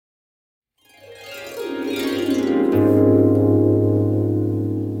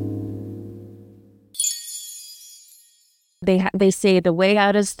They say the way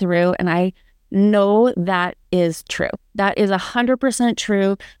out is through, and I know that is true. That is 100%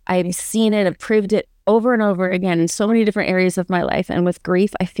 true. I've seen it, I've proved it over and over again in so many different areas of my life. And with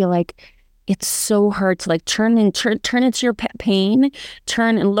grief, I feel like it's so hard to like turn into your pain,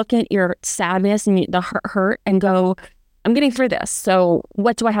 turn and look at your sadness and the hurt and go, I'm getting through this. So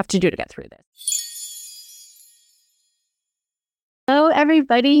what do I have to do to get through this? Hello,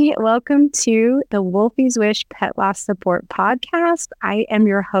 everybody. Welcome to the Wolfie's Wish Pet Loss Support Podcast. I am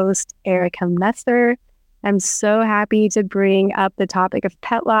your host, Erica Messer. I'm so happy to bring up the topic of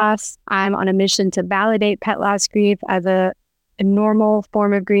pet loss. I'm on a mission to validate pet loss grief as a normal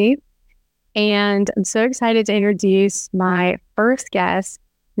form of grief. And I'm so excited to introduce my first guest,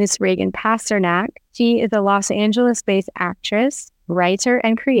 Miss Reagan Pasternak. She is a Los Angeles-based actress, writer,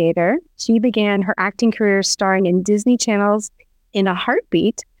 and creator. She began her acting career starring in Disney Channel's In a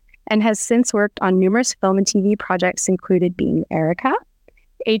Heartbeat and has since worked on numerous film and TV projects, including Being Erica,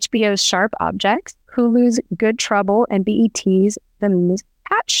 HBO's Sharp Objects, Hulu's Good Trouble, and BET's The Miss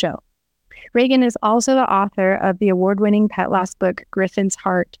Pat Show. Reagan is also the author of the award-winning pet loss book, Griffin's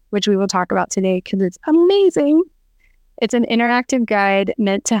Heart, which we will talk about today because it's amazing. It's an interactive guide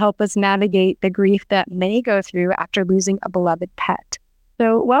meant to help us navigate the grief that many go through after losing a beloved pet.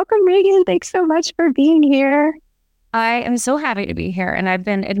 So welcome, Reagan. Thanks so much for being here. I am so happy to be here, and I've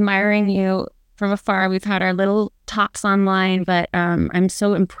been admiring you from afar. We've had our little talks online, but I'm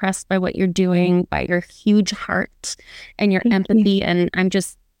so impressed by what you're doing, by your huge heart and your empathy, and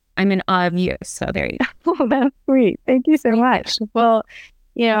I'm in awe of you. So there you go. Oh, that's sweet. Thank you so much. Well,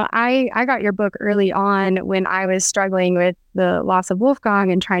 I got your book early on when I was struggling with the loss of Wolfgang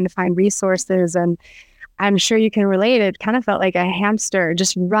and trying to find resources, and I'm sure you can relate. It kind of felt like a hamster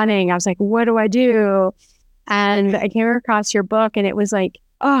just running. I was like, what do I do? And I came across your book and it was like,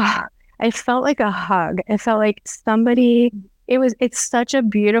 it felt like a hug. It felt like it's such a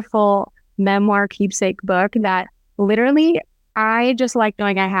beautiful memoir keepsake book that literally I just liked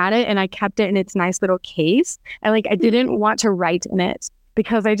knowing I had it and I kept it in its nice little case. And I didn't want to write in it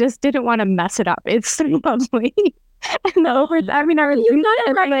because I just didn't want to mess it up. It's so lovely. And I really you got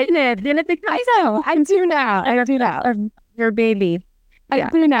it right in it. Then I do now. Your baby. I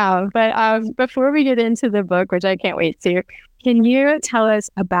do now. But before we get into the book, which I can't wait to, can you tell us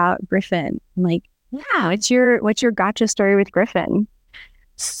about Griffin? What's your gotcha story with Griffin?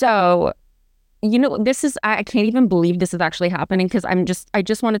 So, I can't even believe this is actually happening because I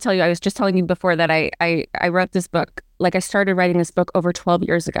just want to tell you, I was just telling you before that I wrote this book. I started writing this book over 12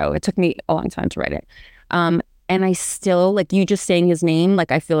 years ago. It took me a long time to write it. And I still, you just saying his name,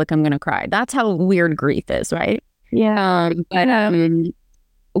 I feel like I'm going to cry. That's how weird grief is, right? Yeah.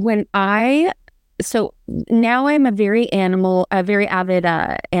 So now I'm a very avid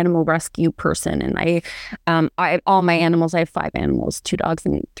animal rescue person, and all my animals, I have 5 animals, 2 dogs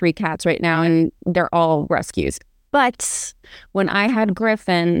and 3 cats right now, and they're all rescues. But when I had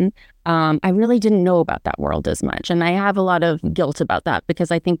Griffin, I really didn't know about that world as much, and I have a lot of guilt about that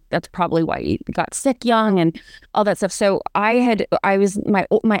because I think that's probably why he got sick young and all that stuff. So my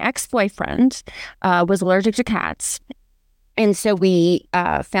ex-boyfriend was allergic to cats. And so we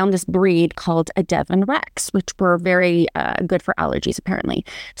found this breed called a Devon Rex, which were very good for allergies, apparently.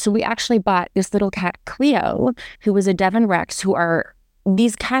 So we actually bought this little cat, Cleo, who was a Devon Rex,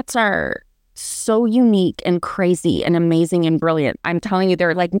 these cats are so unique and crazy and amazing and brilliant. I'm telling you,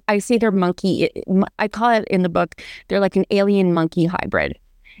 I say they're monkey. I call it in the book, they're like an alien monkey hybrid.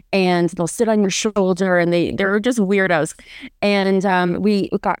 And they'll sit on your shoulder, and they're just weirdos. And we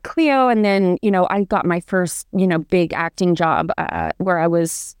got Cleo, and then I got my first big acting job where I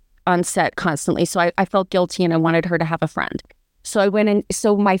was on set constantly. So I felt guilty, and I wanted her to have a friend. So I went in.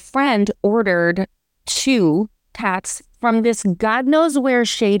 So my friend ordered 2 cats from this God knows where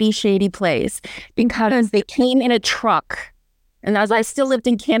shady place because they came in a truck. And as I still lived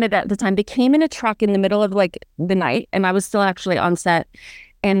in Canada at the time, they came in a truck in the middle of the night, and I was still actually on set.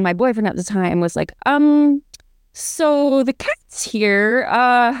 And my boyfriend at the time was like, so the cat's here.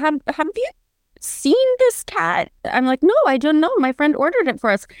 Have you seen this cat? I'm like, no, I don't know. My friend ordered it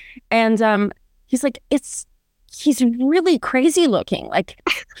for us. And he's like, he's really crazy looking.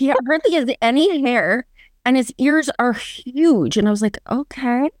 He hardly has any hair and his ears are huge. And I was like,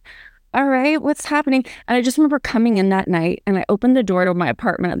 okay, all right, what's happening? And I just remember coming in that night, and I opened the door to my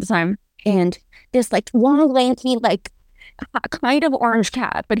apartment at the time, and this long, lanky, kind of orange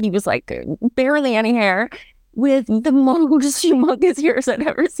cat, but he was barely any hair with the most humongous ears I'd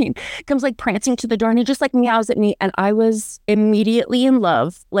ever seen, comes prancing to the door, and he just meows at me, and I was immediately in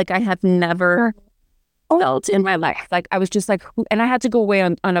love I have never felt in my life. I was just and I had to go away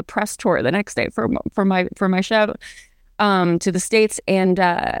on a press tour the next day for my show. to the States. And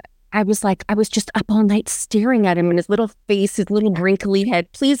I was just up all night staring at him and his little face, his little wrinkly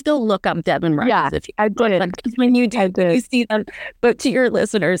head. Please go look up Devin Rex. Yeah, if you I did. Because when you do, you see them. But to your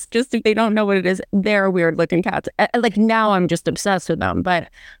listeners, just if they don't know what it is, they're weird looking cats. Like now I'm just obsessed with them. But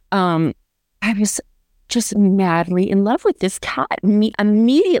I was just madly in love with this cat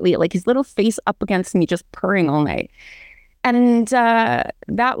immediately, like his little face up against me, just purring all night. And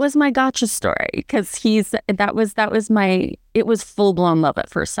that was my gotcha story, because it was full blown love at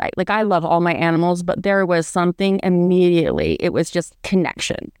first sight. Like I love all my animals, but there was something immediately. It was just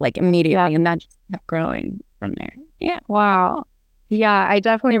connection, like immediately. And that just kept growing from there. Yeah. Wow. Yeah, I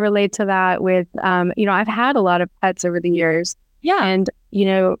definitely relate to that with, I've had a lot of pets over the years. Yeah. And,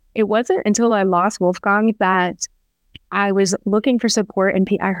 it wasn't until I lost Wolfgang that I was looking for support, and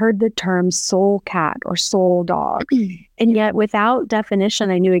I heard the term soul cat or soul dog. And yet without definition,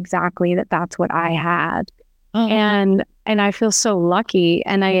 I knew exactly that that's what I had. And I feel so lucky.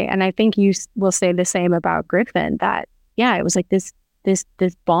 And I think you will say the same about Griffin, that, yeah, it was like this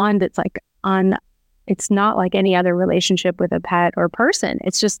bond that's like it's not like any other relationship with a pet or person.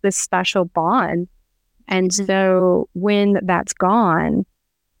 It's just this special bond. And so when that's gone,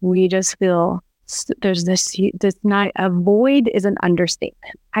 we just feel there's this not a void is an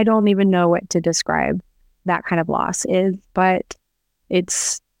understatement. I don't even know what to describe that kind of loss is, but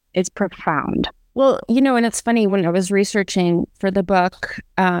it's profound. Well, and it's funny, when I was researching for the book,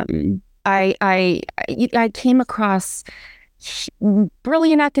 I came across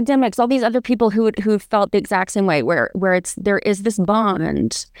brilliant academics, all these other people who felt the exact same way, where there is this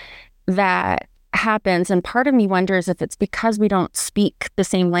bond that happens, and part of me wonders if it's because we don't speak the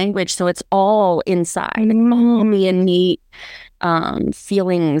same language, so it's all inside, all the innate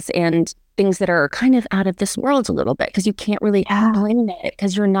feelings and things that are kind of out of this world a little bit, because you can't really explain it,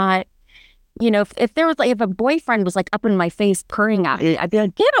 because you're not, if there was like, if a boyfriend was like up in my face purring at me, I'd be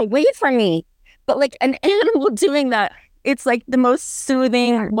like, get away from me. But like an animal doing that, it's like the most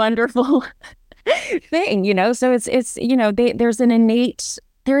soothing, wonderful thing, so it's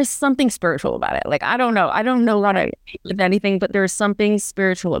there is something spiritual about it. Like, I don't know how to with anything, but there's something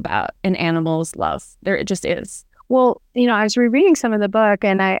spiritual about an animal's love. It just is. Well, I was rereading some of the book,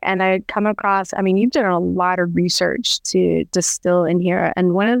 and I come across, you've done a lot of research to distill in here.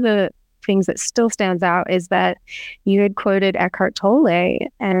 And one of the things that still stands out is that you had quoted Eckhart Tolle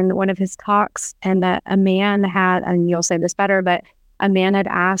and one of his talks, and that a man had, and you'll say this better, but a man had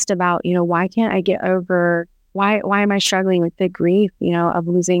asked about, why can't I get over, why am I struggling with the grief, of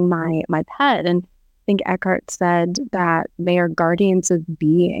losing my pet? And I think Eckhart said that they are guardians of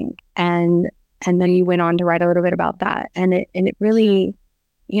being. And then he went on to write a little bit about that. And it really,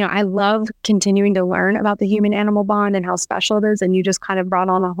 I love continuing to learn about the human animal bond and how special it is. And you just kind of brought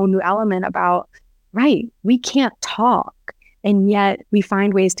on a whole new element about, right, we can't talk, and yet we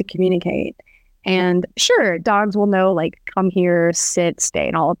find ways to communicate. And sure, dogs will know, like, come here, sit, stay,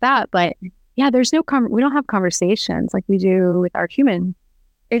 and all of that. But yeah, there's no we don't have conversations like we do with our human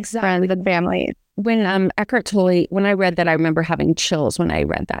friends and family. When Eckhart Tolle, when I read that, I remember having chills when I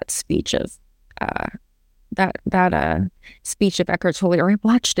read that speech of that speech of Eckhart Tolle, or I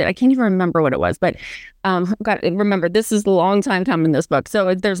watched it. I can't even remember what it was, but remember, this is a long time coming, this book,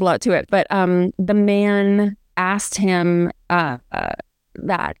 so there's a lot to it. But the man asked him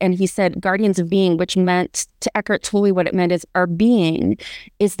that, and he said guardians of being, which meant to Eckhart Tolle, what it meant is our being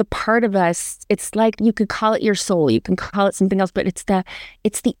is the part of us. It's like, you could call it your soul, you can call it something else, but it's the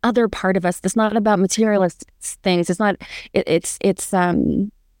other part of us that's not about materialist things. It's not, it's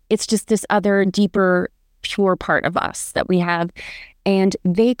just this other, deeper, pure part of us that we have. And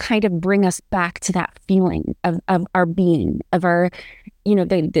they kind of bring us back to that feeling of our being, of our,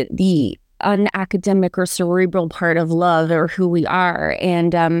 the unacademic or cerebral part of love, or who we are.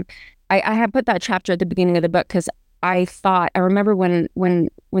 And I had put that chapter at the beginning of the book because I remember when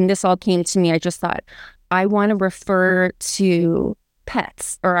this all came to me, I just thought, I want to refer to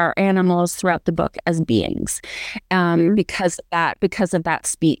pets or our animals throughout the book as beings, because of that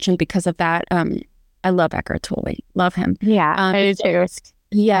speech, and because of that. I love Eckhart Tolle, love him. Yeah, I do too.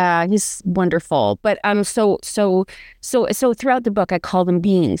 Yeah, he's wonderful. But so throughout the book, I call them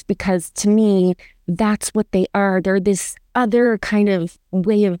beings, because to me, that's what they are. They're this other kind of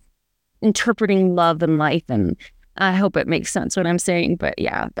way of interpreting love and life. And I hope it makes sense what I'm saying. But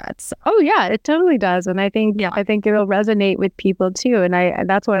yeah, that's. Oh yeah, it totally does. And I think it'll resonate with people too. And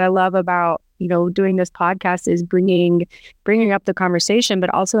that's what I love about, doing this podcast, is bringing up the conversation,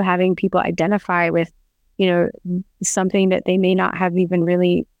 but also having people identify with, something that they may not have even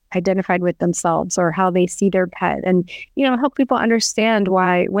really identified with themselves, or how they see their pet, and, help people understand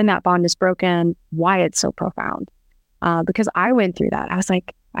why, when that bond is broken, why it's so profound. because I went through that. I was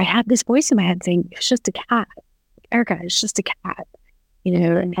like, I had this voice in my head saying, it's just a cat. Erica, it's just a cat,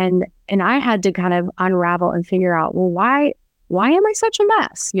 and I had to kind of unravel and figure out, well, why am I such a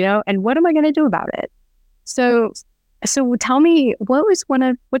mess, and what am I going to do about it? So tell me, what's one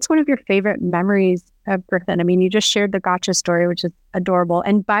of your favorite memories of Griffin? I mean, you just shared the gotcha story, which is adorable.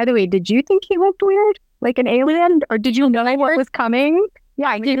 And by the way, did you think he looked weird, like an alien, or did you know what was coming? Yeah,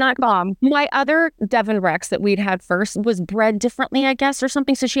 I did not. My other Devon Rex that we'd had first was bred differently, I guess, or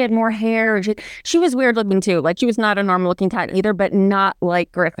something. So she had more hair. She was weird looking too. Like, she was not a normal looking cat either, but not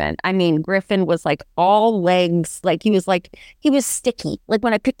like Griffin. I mean, Griffin was like all legs. Like, he was sticky. Like,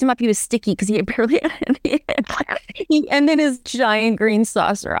 when I picked him up, he was sticky because he had barely had any hair. And then his giant green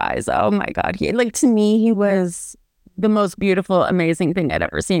saucer eyes. Oh my God. To me, he was the most beautiful, amazing thing I'd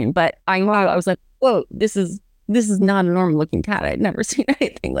ever seen. But I was like, whoa, this is not a normal looking cat. I'd never seen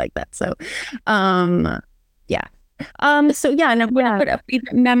anything like that. So, yeah. And a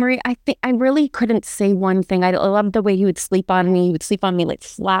favorite memory, I think I really couldn't say one thing. I loved the way he would sleep on me. He would sleep on me like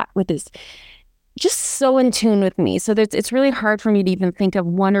flat with his, just so in tune with me. So it's really hard for me to even think of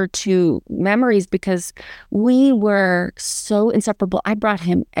one or two memories because we were so inseparable. I brought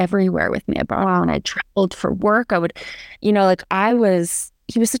him everywhere with me. I brought him when I traveled for work. I would, he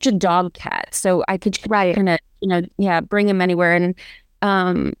was such a dog cat, so I could kind of, bring him anywhere. And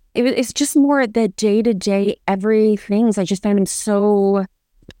it's just more the day-to-day every things. I just found him so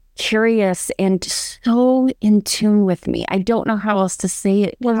curious and so in tune with me. I don't know how else to say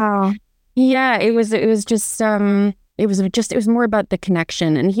it. Wow. Yeah, it was more about the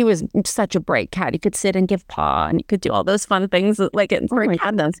connection. And he was such a bright cat. He could sit and give paw, and he could do all those fun things like it for a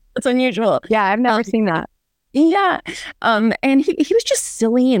cat does. It's unusual. Yeah, I've never seen that. Yeah. And he was just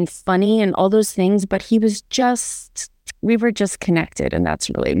silly and funny and all those things, but we were just connected. And that's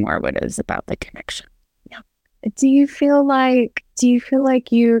really more what it is about, the connection. Yeah. Do you feel like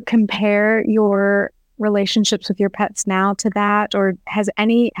you compare your relationships with your pets now to that? Or have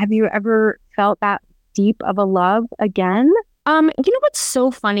you ever felt that deep of a love again? What's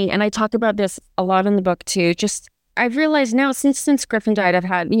so funny, and I talk about this a lot in the book too, I've realized now since Griffin died, I've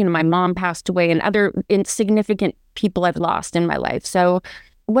had, my mom passed away and other insignificant people I've lost in my life. So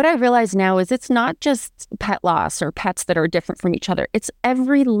what I realize now is it's not just pet loss or pets that are different from each other. It's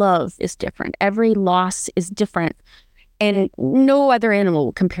every love is different. Every loss is different. And no other animal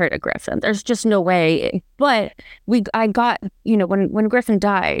will compare to Griffin. There's just no way. But I got, when Griffin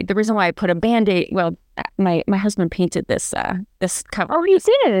died, the reason why I put a Band-Aid, well, my husband painted this cover. Oh, he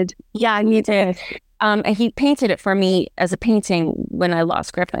did? Yeah, he did. And he painted it for me as a painting when I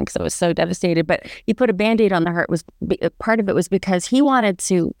lost Griffin because I was so devastated. But he put a Band-Aid on the heart. Part of it was because he wanted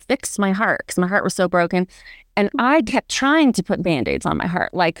to fix my heart because my heart was so broken. And I kept trying to put Band-Aids on my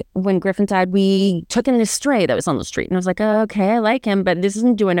heart. Like when Griffin died, we took in this stray that was on the street. And I was like, oh, okay, I like him, but this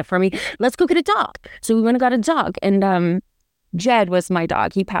isn't doing it for me. Let's go get a dog. So we went and got a dog. And Jed was my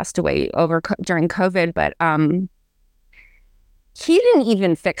dog. He passed away during COVID, but he didn't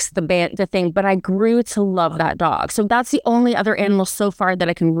even fix the thing, but I grew to love that dog. So that's the only other animal so far that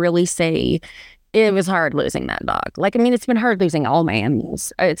I can really say it was hard losing that dog. Like, I mean, it's been hard losing all my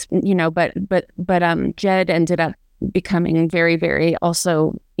animals. It's, but Jed ended up becoming very, very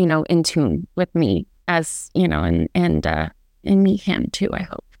also, in tune with me as, and me, him too, I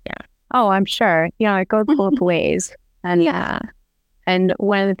hope. Yeah. Oh, I'm sure. It goes both ways. And yeah. And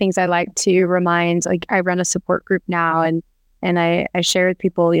one of the things I like to remind, like I run a support group now and I share with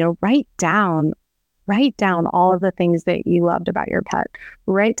people, write down all of the things that you loved about your pet.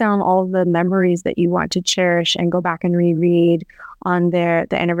 Write down all of the memories that you want to cherish and go back and reread on the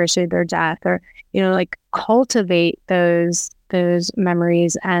anniversary of their death, or, like cultivate those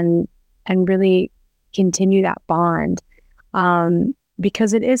memories and really continue that bond.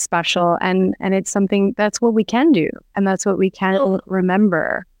 Because it is special and it's something that's what we can do. And that's what we can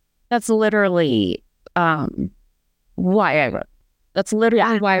remember. That's literally, why I wrote. That's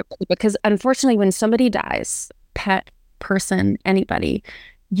literally why I wrote it, because unfortunately when somebody dies, pet, person, anybody,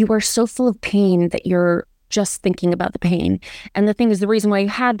 you are so full of pain that you're just thinking about the pain. And the thing is, the reason why you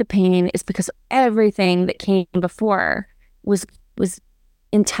had the pain is because everything that came before was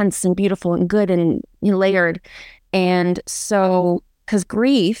intense and beautiful and good and layered. And so, because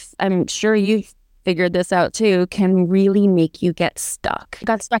grief, I'm sure you've figured this out too, can really make you get stuck. I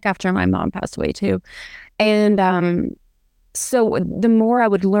got stuck after my mom passed away too. And so the more I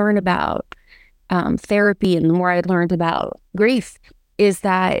would learn about therapy and the more I learned about grief is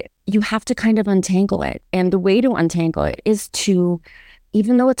that you have to kind of untangle it. And the way to untangle it is to,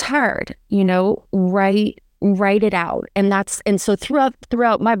 even though it's hard, write it out. And so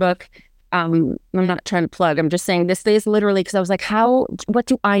throughout my book, I'm not trying to plug. I'm just saying this is literally because I was like, what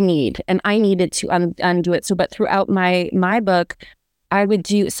do I need? And I needed to undo it. So, but throughout my book, I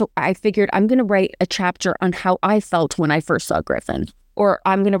figured I'm going to write a chapter on how I felt when I first saw Griffin, or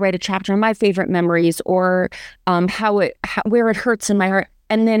I'm going to write a chapter on my favorite memories, or where it hurts in my heart.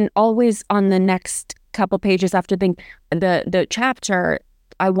 And then always on the next couple pages after the chapter,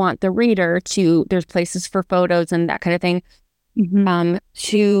 I want the reader there's places for photos and that kind of thing,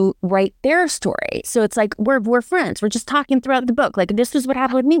 to write their story. So it's like, we're friends. We're just talking throughout the book. Like, this is what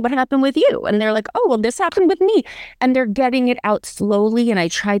happened with me. What happened with you? And they're like, oh, well, this happened with me. And they're getting it out slowly. And I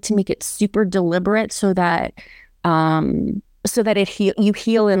tried to make it super deliberate so that you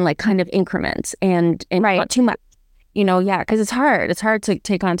heal in like kind of increments and right. Not too much. Because it's hard. It's hard to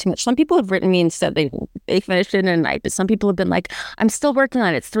take on too much. Some people have written me and said they finished it in a night, but some people have been like, I'm still working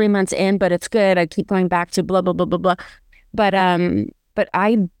on it. It's 3 months in, but it's good. I keep going back to blah, blah, blah, blah, blah. But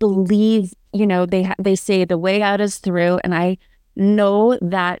I believe, they say the way out is through, and I know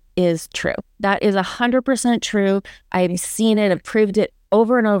that is true. That is 100% true. I've seen it, I've proved it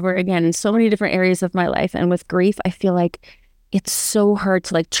over and over again in so many different areas of my life. And with grief, I feel like it's so hard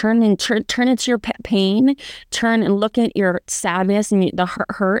to like turn into your pain, turn and look at your sadness and the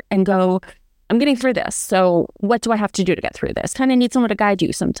hurt and go, I'm getting through this. So what do I have to do to get through this? Kind of need someone to guide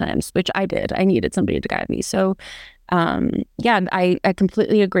you sometimes, which I did. I needed somebody to guide me. So I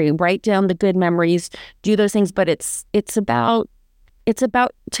completely agree. Write down the good memories, do those things, but it's about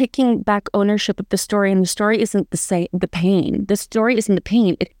taking back ownership of the story. And the story isn't the pain. The story isn't the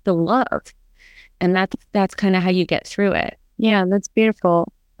pain, it's the love. And that's kind of how you get through it. Yeah, that's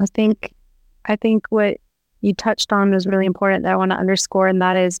beautiful. I think what you touched on is really important that I want to underscore, and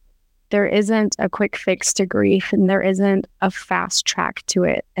that is there isn't a quick fix to grief, and there isn't a fast track to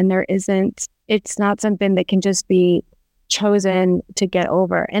it, and it's not something that can just be chosen to get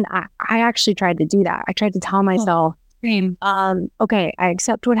over. And I actually tried to do that. I tried to tell myself, okay, I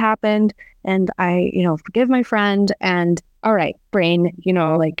accept what happened, and I, forgive my friend, and all right, brain,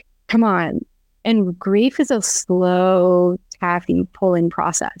 like, come on. And grief is a slow, taffy pulling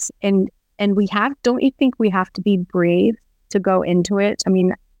process. And don't you think we have to be brave to go into it? I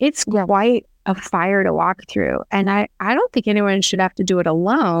mean, it's quite a fire to walk through. And I don't think anyone should have to do it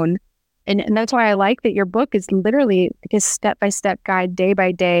alone. And that's why I like that your book is literally like a step-by-step guide, day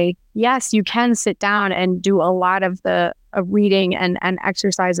by day. Yes, you can sit down and do a lot of the reading and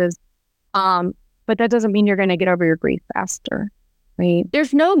exercises. But that doesn't mean you're going to get over your grief faster. Right.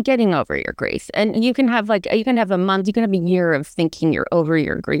 There's no getting over your grief. And you can have a month, you can have a year of thinking you're over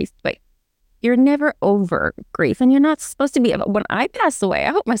your grief, but you're never over grief. And you're not supposed to be. When I pass away,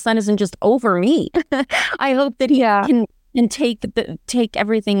 I hope my son isn't just over me. I hope that he can take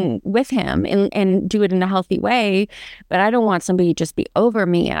everything with him and do it in a healthy way. But I don't want somebody to just be over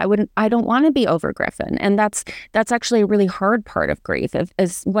me. I don't want to be over Griffin. And that's actually a really hard part of grief.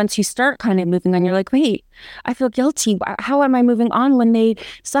 Is once you start kind of moving on, you're like, wait, I feel guilty. How am I moving on when they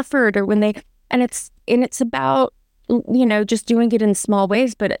suffered or when they, and it's about, just doing it in small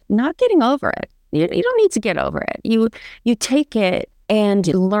ways, but not getting over it. You don't need to get over it. You take it and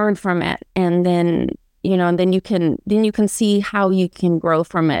you learn from it. And then, and then you can see how you can grow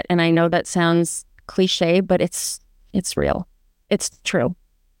from it. And I know that sounds cliche, but it's real. It's true.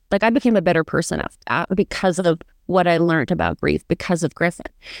 Like, I became a better person because of what I learned about grief, because of Griffin.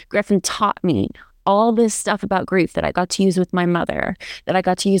 Griffin taught me all this stuff about grief that I got to use with my mother, that I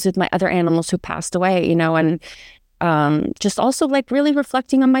got to use with my other animals who passed away, and just also like really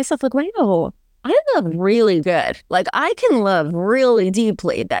reflecting on myself, like, wow, I love really good. Like, I can love really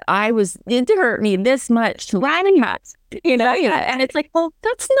deeply that it hurt me this much. And it's like, well,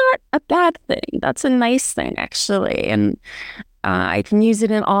 that's not a bad thing. That's a nice thing, actually. And I can use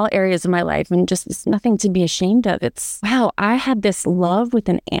it in all areas of my life, and just, it's nothing to be ashamed of. It's, wow, I had this love with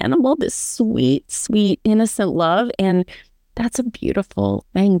an animal, this sweet, sweet, innocent love. And that's a beautiful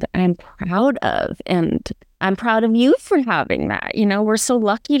thing that I'm proud of. And I'm proud of you for having that. We're so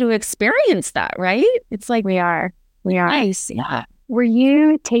lucky to experience that, right? It's like, we are. Nice. Yeah. Were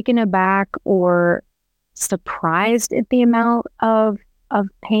you taken aback or surprised at the amount of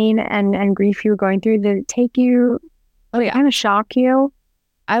pain and grief you were going through? Did it take you, kind of shock you?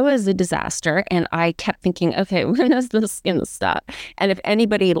 I was a disaster, and I kept thinking, okay, when is this going to stop? And if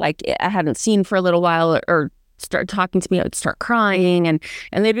anybody I hadn't seen for a little while or start talking to me, I would start crying, and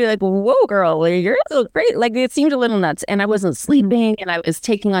they'd be like, whoa, girl, you're so great. Like, it seemed a little nuts, and I wasn't sleeping, and I was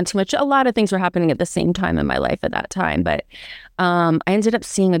taking on too much. A lot of things were happening at the same time in my life at that time. But I ended up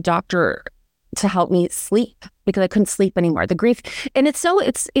seeing a doctor to help me sleep because I couldn't sleep anymore. The grief, and it's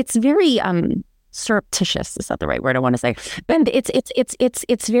very surreptitious. Is that the right word I want to say? But it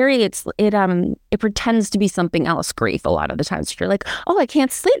pretends to be something else. Grief a lot of the times. You're like, oh, I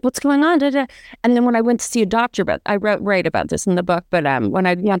can't sleep. What's going on? Da, da. And then when I went to see a doctor, but I write about this in the book. But when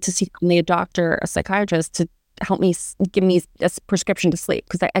I went to see a doctor, a psychiatrist, to help me give me a prescription to sleep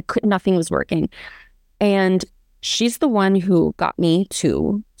because nothing was working, and she's the one who got me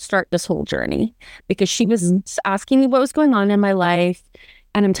to start this whole journey because she was asking me what was going on in my life.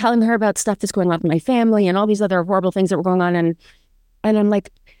 And I'm telling her about stuff that's going on with my family and all these other horrible things that were going on. And I'm like,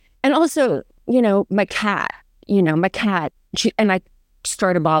 and also, my cat, and I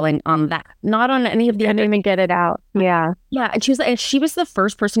started bawling on that, not on any of the I didn't even get it out. Yeah. Yeah. And she was the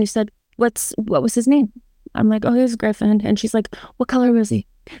first person who said, what was his name? I'm like, oh, he was Griffin. And she's like, what color was he?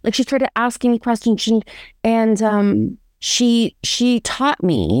 Like, she started asking me questions, and she taught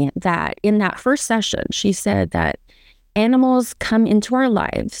me that in that first session, she said that animals come into our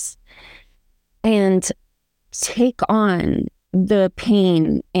lives and take on the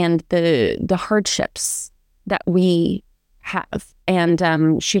pain and the hardships that we have.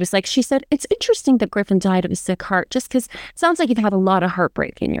 And she said, it's interesting that Griffin died of a sick heart, just because it sounds like you've had a lot of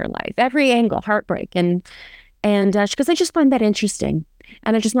heartbreak in your life, every angle, heartbreak. And she goes, I just find that interesting.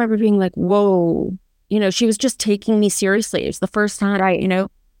 And I just remember being like, whoa, she was just taking me seriously. It was the first time, right?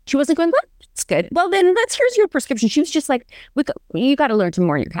 She wasn't going, well, that's good. Well, then here's your prescription. She was just like, you got to learn to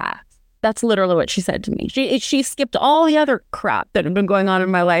mourn your cat. That's literally what she said to me. She skipped all the other crap that had been going on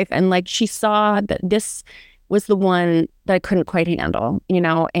in my life. And like, she saw that this was the one that I couldn't quite handle,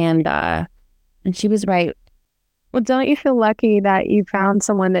 and she was right. Well, don't you feel lucky that you found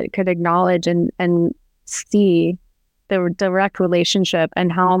someone that could acknowledge and see the direct relationship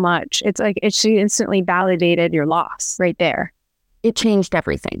and how much she instantly validated your loss right there? It changed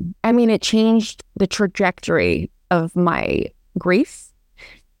everything. I mean, it changed the trajectory of my grief,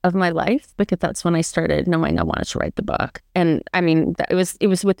 of my life, because that's when I started knowing I wanted to write the book. And I mean, it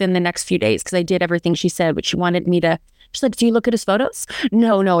was within the next few days because I did everything she said, but she wanted me to. She's like, do you look at his photos?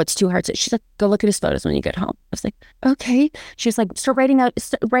 No, it's too hard. She's like, go look at his photos when you get home. I was like, okay. She's like, start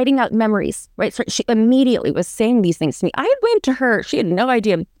writing out memories, right? So she immediately was saying these things to me. I went to her. She had no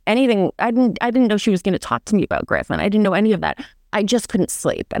idea anything. I didn't know she was going to talk to me about Griffin. I didn't know any of that. I just couldn't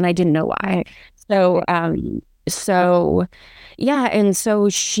sleep, and I didn't know why. So yeah. And so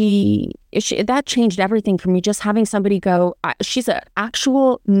she that changed everything for me. Just having somebody go, she's an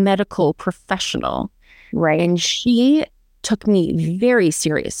actual medical professional. Right. And she took me very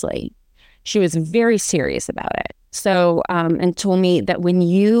seriously. She was very serious about it. So, and told me that when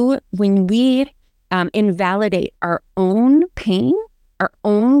we invalidate our own pain, our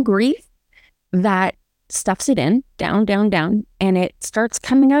own grief, that stuffs it in, down, and it starts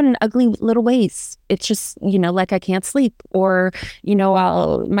coming out in ugly little ways. It's just, like I can't sleep, or, you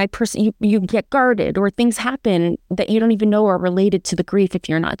get guarded, or things happen that you don't even know are related to the grief if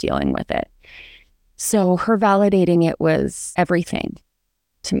you're not dealing with it. So her validating it was everything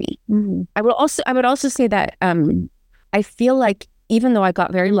to me. Mm-hmm. I would also say that I feel like even though I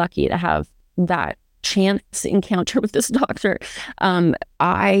got very lucky to have that chance encounter with this doctor,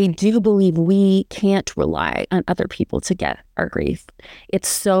 I do believe we can't rely on other people to get our grief. It's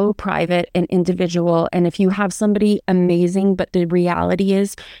so private and individual. And if you have somebody amazing, but the reality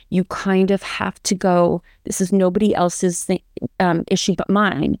is you kind of have to go, this is nobody else's issue but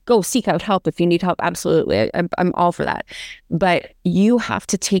mine. Go seek out help if you need help. Absolutely. I'm all for that. But you have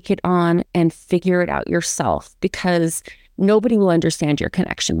to take it on and figure it out yourself, because nobody will understand your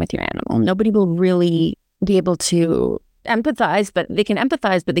connection with your animal. Nobody will really be able to empathize, but they can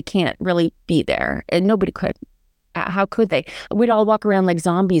empathize, but they can't really be there. And nobody could. How could they? We'd all walk around like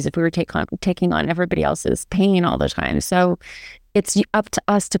zombies if we were taking on everybody else's pain all the time. So it's up to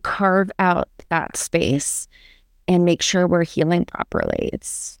us to carve out that space and make sure we're healing properly.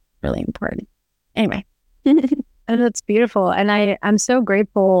 It's really important. Anyway. And that's beautiful. And I'm so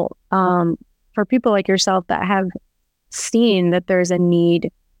grateful for people like yourself that have seen that there's a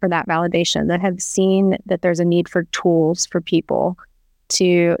need for that validation, that have seen that there's a need for tools for people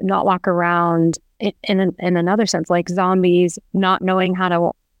to not walk around in another sense like zombies, not knowing how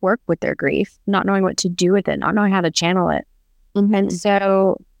to work with their grief, not knowing what to do with it, not knowing how to channel it. Mm-hmm. And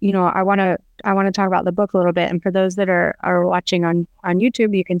so, I want to talk about the book a little bit. And for those that are watching on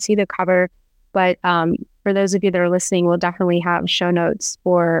YouTube, you can see the cover. But for those of you that are listening, we'll definitely have show notes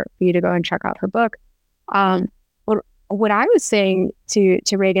for you to go and check out her book. What I was saying to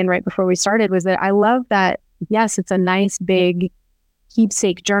Reagan right before we started was that I love that, yes, it's a nice big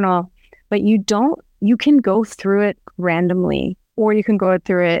keepsake journal, but you can go through it randomly, or you can go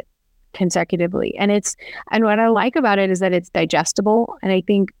through it consecutively. And what I like about it is that it's digestible. And I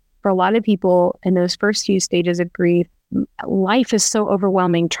think for a lot of people in those first few stages of grief, life is so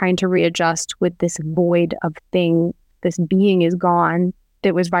overwhelming trying to readjust with this void of thing. This being is gone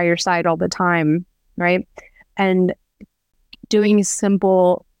that was by your side all the time, right? And doing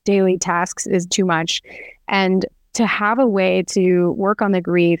simple daily tasks is too much. And to have a way to work on the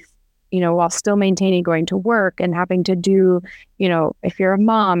grief, while still maintaining going to work and having to do, if you're a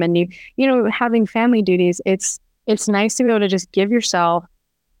mom and having family duties, it's nice to be able to just give yourself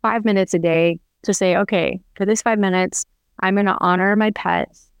 5 minutes a day to say, okay, for this 5 minutes, I'm going to honor my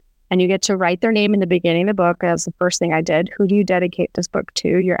pets. And you get to write their name in the beginning of the book. That's the first thing I did. Who do you dedicate this book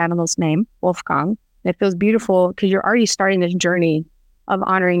to? Your animal's name, Wolfgang. It feels beautiful because you're already starting this journey of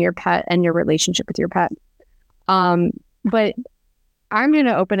honoring your pet and your relationship with your pet. But I'm going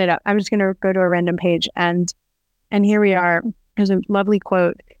to open it up. I'm just going to go to a random page and here we are. There's a lovely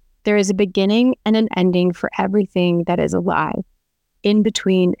quote. There is a beginning and an ending for everything that is alive. In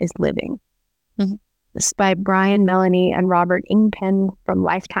between is living. Mm-hmm. This is by Brian, Melanie, and Robert Ingpen from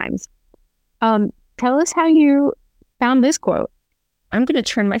Lifetimes. Tell us how you found this quote. I'm going to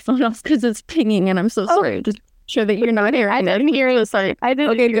turn my phone off because it's pinging and I'm so sorry. Just sure that you're not here. I didn't hear you. Sorry. I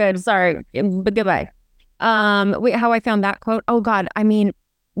didn't. Okay, good. Sorry. But goodbye. Wait, how I found that quote? Oh God. I mean,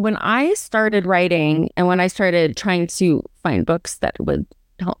 when I started writing and when I started trying to find books that would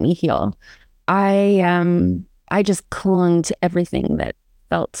help me heal, I just clung to everything that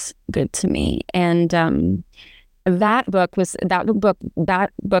felt good to me. And that book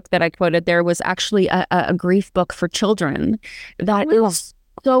that I quoted there was actually a grief book for children that is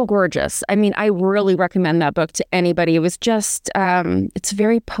so gorgeous. I mean, I really recommend that book to anybody. It was just, it's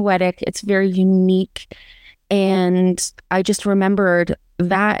very poetic. It's very unique. And I just remembered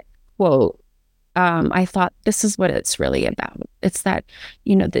that quote. I thought, this is what it's really about. It's that,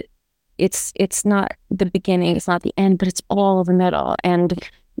 that it's not the beginning, it's not the end, but it's all the middle. And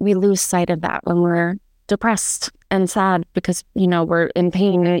we lose sight of that when we're depressed and sad because, we're in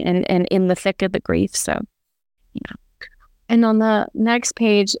pain and in the thick of the grief. So, And on the next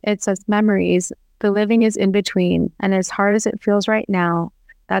page, it says memories. The living is in between. And as hard as it feels right now,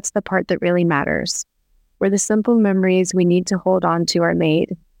 that's the part that really matters. Where the simple memories we need to hold on to are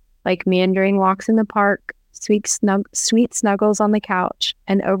made, like meandering walks in the park, sweet snuggles on the couch,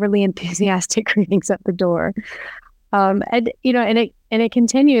 and overly enthusiastic greetings at the door. And it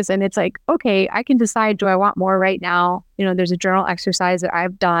continues, and it's like, okay, I can decide, do I want more right now? There's a journal exercise that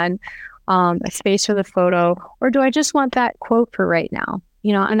I've done, a space for the photo, or do I just want that quote for right now?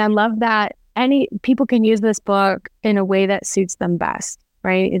 And I love that people can use this book in a way that suits them best,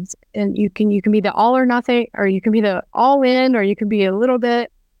 right? And you can be the all or nothing, or you can be the all in, or you can be a little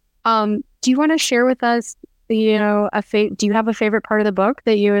bit. Do you want to share with us, do you have a favorite part of the book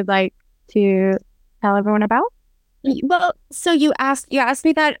that you would like to tell everyone about? Well, so you asked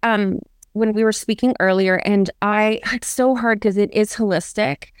me that when we were speaking earlier, and it's so hard because it is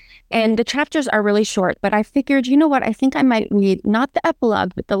holistic and the chapters are really short, but I figured, you know what, I think I might read not the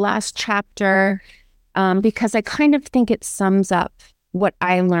epilogue, but the last chapter, because I kind of think it sums up what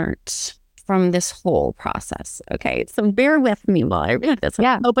I learned from this whole process. Okay, so bear with me while I read this.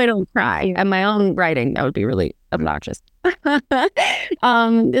 Yeah. I hope I don't cry at my own writing. That would be really obnoxious.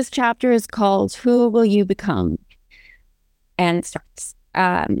 This chapter is called Who Will You Become? And it starts.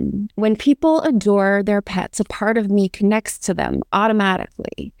 When people adore their pets, a part of me connects to them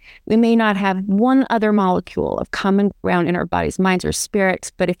automatically. We may not have one other molecule of common ground in our bodies, minds, or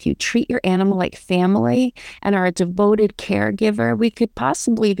spirits, but if you treat your animal like family and are a devoted caregiver, we could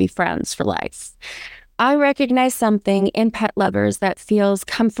possibly be friends for life. I recognize something in pet lovers that feels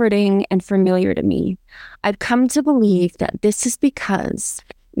comforting and familiar to me. I've come to believe that this is because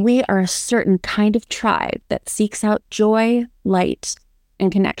we are a certain kind of tribe that seeks out joy, light,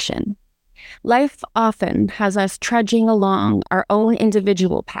 and connection. Life often has us trudging along our own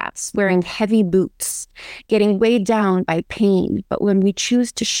individual paths, wearing heavy boots, getting weighed down by pain. But when we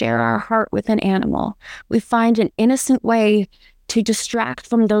choose to share our heart with an animal, we find an innocent way to distract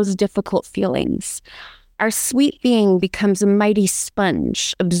from those difficult feelings. Our sweet being becomes a mighty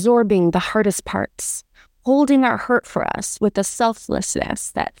sponge, absorbing the hardest parts, holding our hurt for us with a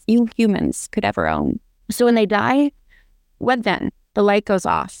selflessness that few humans could ever own. So when they die, what then? The light goes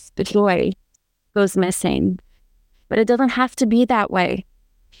off, the joy goes missing. But it doesn't have to be that way.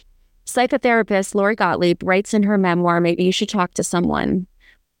 Psychotherapist Lori Gottlieb writes in her memoir, Maybe You Should Talk to Someone,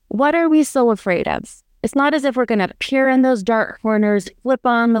 what are we so afraid of? It's not as if we're going to peer in those dark corners, flip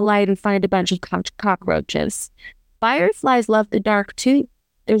on the light, and find a bunch of cockroaches. Fireflies love the dark too.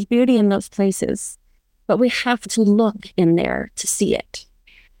 There's beauty in those places. But we have to look in there to see it.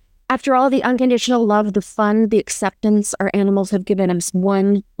 After all the unconditional love, the fun, the acceptance, our animals have given us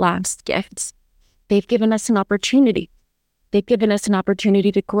one last gift. They've given us an opportunity. They've given us an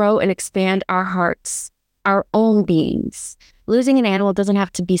opportunity to grow and expand our hearts, our own beings. Losing an animal doesn't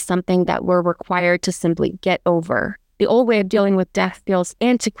have to be something that we're required to simply get over. The old way of dealing with death feels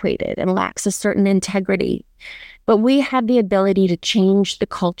antiquated and lacks a certain integrity. But we have the ability to change the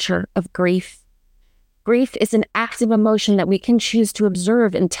culture of grief. Grief is an active emotion that we can choose to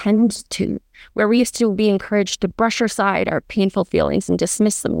observe and tend to, where we used to be encouraged to brush aside our painful feelings and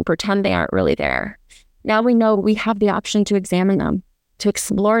dismiss them and pretend they aren't really there. Now we know we have the option to examine them, to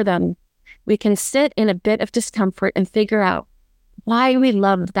explore them. We can sit in a bit of discomfort and figure out why we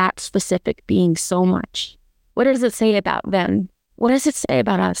love that specific being so much. What does it say about them? What does it say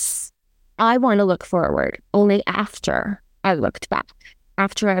about us? I want to look forward only after I looked back,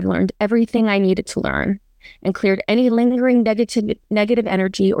 after I've learned everything I needed to learn and cleared any lingering negative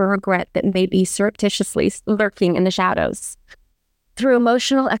energy or regret that may be surreptitiously lurking in the shadows. Through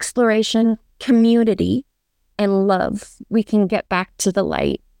emotional exploration, community, and love, we can get back to the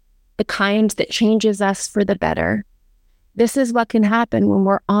light, the kind that changes us for the better. This is what can happen when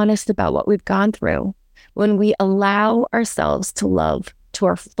we're honest about what we've gone through, when we allow ourselves to love to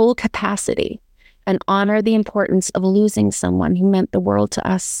our full capacity and honor the importance of losing someone who meant the world to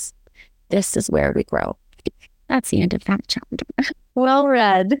us. This is where we grow. That's the end of that chapter. Well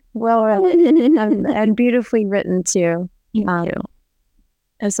read, and beautifully written too. Thank you.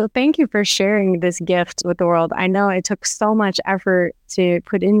 And so thank you for sharing this gift with the world. I know it took so much effort to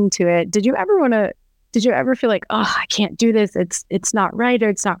put into it. Did you ever feel like, oh, I can't do this. It's not right, or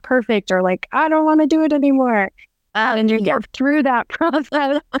it's not perfect, or like, I don't want to do it anymore. And you get through that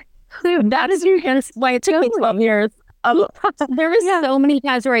process. That is why it took me 12 years. There was so many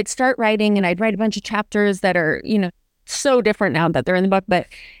times where I'd start writing and I'd write a bunch of chapters that are, so different now that they're in the book, but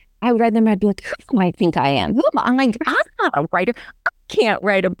I would write them and I'd be like, who do I think I am? Who am I? I'm like, I'm not a writer. I can't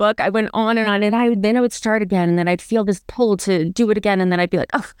write a book. I went on and on, and then I would start again, and then I'd feel this pull to do it again, and then I'd be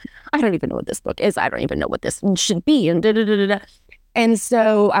like, oh, I don't even know what this book is. I don't even know what this should be, and da-da-da-da-da. And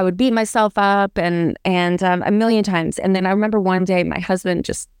so I would beat myself up and a million times. And then I remember one day my husband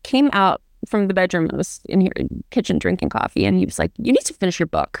just came out from the bedroom. I was in here in the kitchen drinking coffee, and he was like, you need to finish your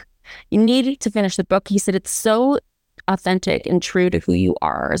book. You need to finish the book. He said, it's so authentic and true to who you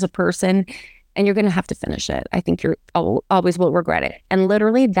are as a person, and you're going to have to finish it. I think you're always will regret it. And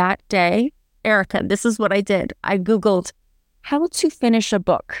literally that day, Erica, this is what I did. I Googled how to finish a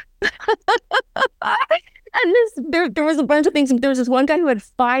book. And there was a bunch of things. There was this one guy who had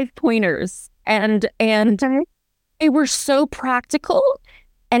 5 pointers, and they were so practical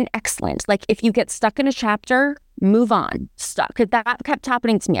and excellent. Like, if you get stuck in a chapter, move on. Stop. Because that kept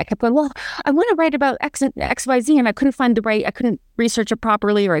happening to me. I kept going, well, I want to write about X, Y, Z, and I couldn't find I couldn't research it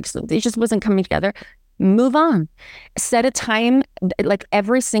properly, or it just wasn't coming together. Move on. Set a time, like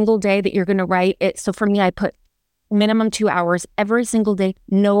every single day that you're going to write it. So for me, I put minimum 2 hours every single day,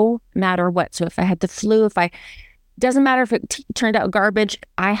 no matter what. So if I had the flu, doesn't matter if it turned out garbage,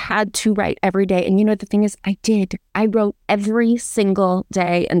 I had to write every day. And the thing is, I did. I wrote every single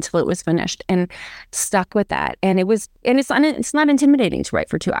day until it was finished, and stuck with that. And it's not intimidating to write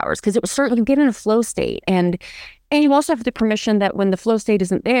for 2 hours, because it was certainly, you get in a flow state, and you also have the permission that when the flow state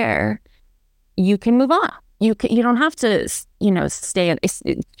isn't there, you can move on. You don't have to, stay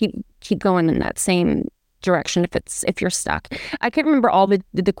keep going in that same direction if you're stuck. I can't remember all the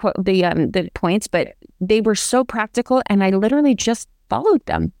points, but they were so practical, and I literally just followed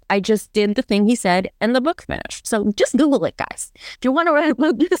them. I just did the thing he said, and the book finished. So just Google it, guys. If you want to write a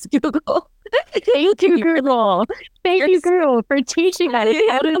book, just Google. Thank you, Google. Thank you, Google, for teaching us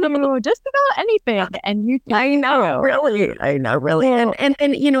how to do just about anything. And I know, really.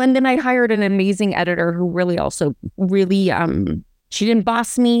 And then I hired an amazing editor who really she didn't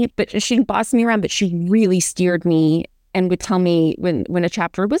boss me around, but she really steered me and would tell me when a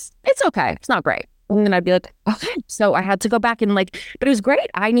chapter it's okay, it's not great. And then I'd be like, okay. So I had to go back and but it was great.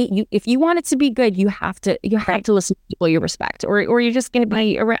 I need you, if you want it to be good, you have to listen to people you respect, or you're just going to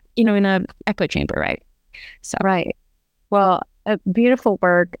be, in a echo chamber, right? So. Right. Well, a beautiful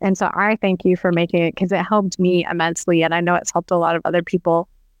work. And so I thank you for making it, because it helped me immensely. And I know it's helped a lot of other people.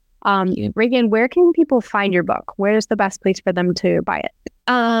 Reagan, where can people find your book? Where's the best place for them to buy it?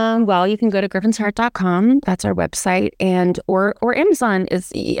 Well, you can go to griffinsheart.com. That's our website, and or Amazon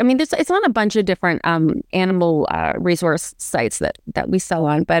is. I mean, it's on a bunch of different animal resource sites that we sell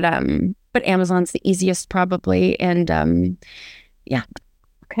on, but Amazon's the easiest probably, and yeah.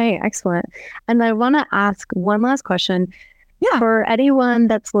 Okay, excellent. And I want to ask one last question. Yeah. For anyone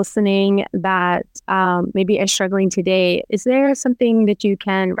that's listening that maybe is struggling today, is there something that you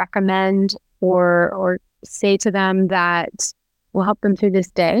can recommend or say to them that will help them through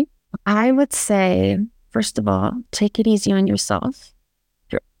this day? I would say, first of all, take it easy on yourself.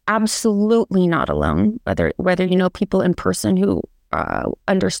 You're absolutely not alone, whether you know people in person who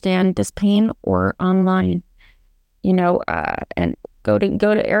understand this pain or online, and go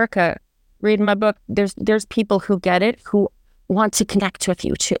to Erica, read my book. There's people who get it, who want to connect with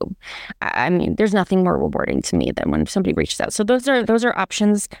you too. I mean, there's nothing more rewarding to me than when somebody reaches out. So those are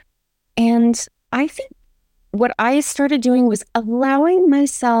options. And I think what I started doing was allowing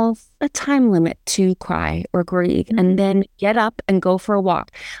myself a time limit to cry or grieve, and then get up and go for a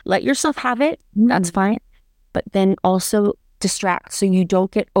walk. Let yourself have it. That's fine. But then also distract so you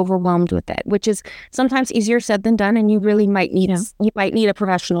don't get overwhelmed with it, which is sometimes easier said than done. And you really might need a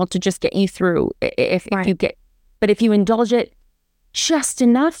professional to just get you through if you get. But if you indulge it just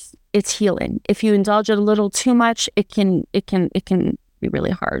enough, it's healing. If you indulge it a little too much, it can be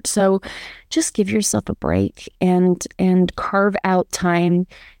really hard. So just give yourself a break and carve out time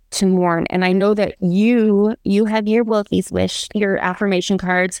to mourn. And I know that you have your Wolfie's Wish, your affirmation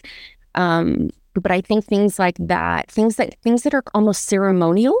cards. But I think things like that, things that are almost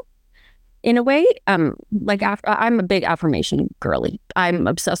ceremonial in a way, like I'm a big affirmation girly. I'm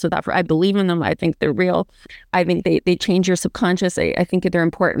obsessed with that. I believe in them. I think they're real. I think they change your subconscious. I think they're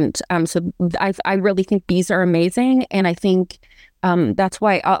important. So I really think these are amazing. And I think that's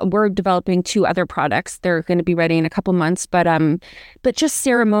why we're developing 2 other products. They're going to be ready in a couple months, but just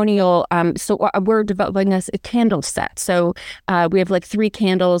ceremonial. So we're developing a candle set. So we have like 3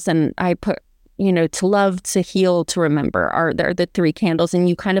 candles, and I put, to love, to heal, to remember they're the 3 candles. And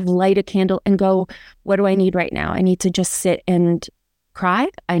you kind of light a candle and go, what do I need right now? I need to just sit and cry.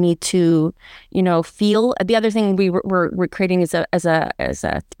 I need to, feel. The other thing we're creating is a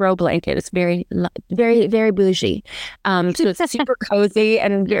throw blanket. It's very, very, very bougie. So it's super cozy,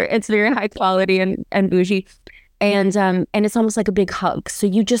 and it's very high quality and bougie. And it's almost like a big hug. So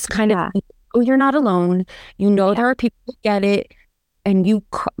you just kind of, you're not alone. There are people who get it. And you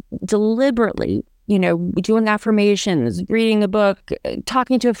deliberately, doing affirmations, reading a book,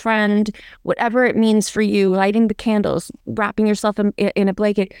 talking to a friend, whatever it means for you, lighting the candles, wrapping yourself in a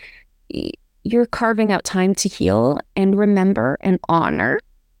blanket, you're carving out time to heal and remember and honor.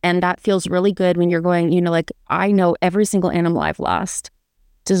 And that feels really good when you're going, like, I know every single animal I've lost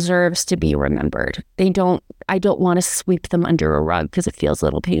deserves to be remembered. I don't want to sweep them under a rug because it feels a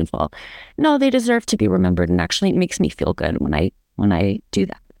little painful. No, they deserve to be remembered. And actually it makes me feel good when I do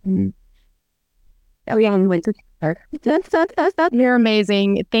that. Oh yeah, you're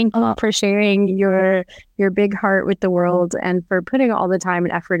amazing. Thank you for sharing your big heart with the world, and for putting all the time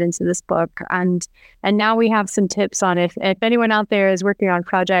and effort into this book. And now we have some tips on if anyone out there is working on a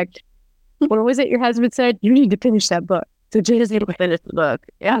project. What was it your husband said? You need to finish that book. So just need to finish the book.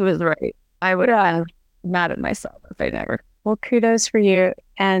 Yeah, he was right. I would have mad at myself if I never. Well, kudos for you,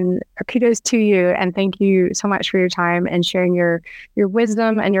 and kudos to you, and thank you so much for your time and sharing your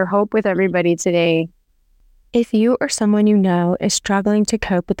wisdom and your hope with everybody today. If you or someone you know is struggling to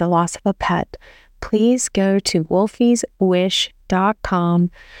cope with the loss of a pet, please go to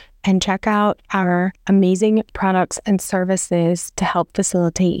wolfieswish.com and check out our amazing products and services to help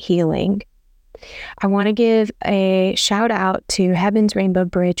facilitate healing. I want to give a shout out to Heaven's Rainbow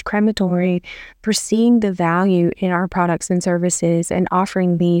Bridge Crematory for seeing the value in our products and services and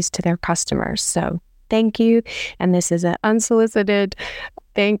offering these to their customers. So thank you. And this is an unsolicited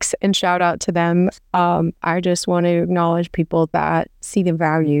thanks and shout out to them. I just want to acknowledge people that see the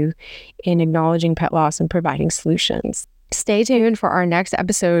value in acknowledging pet loss and providing solutions. Stay tuned for our next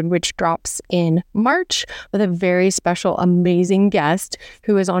episode, which drops in March, with a very special, amazing guest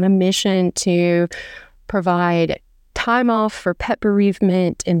who is on a mission to provide time off for pet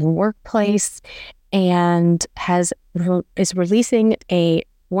bereavement in the workplace, and is releasing a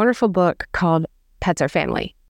wonderful book called Pets Are Family.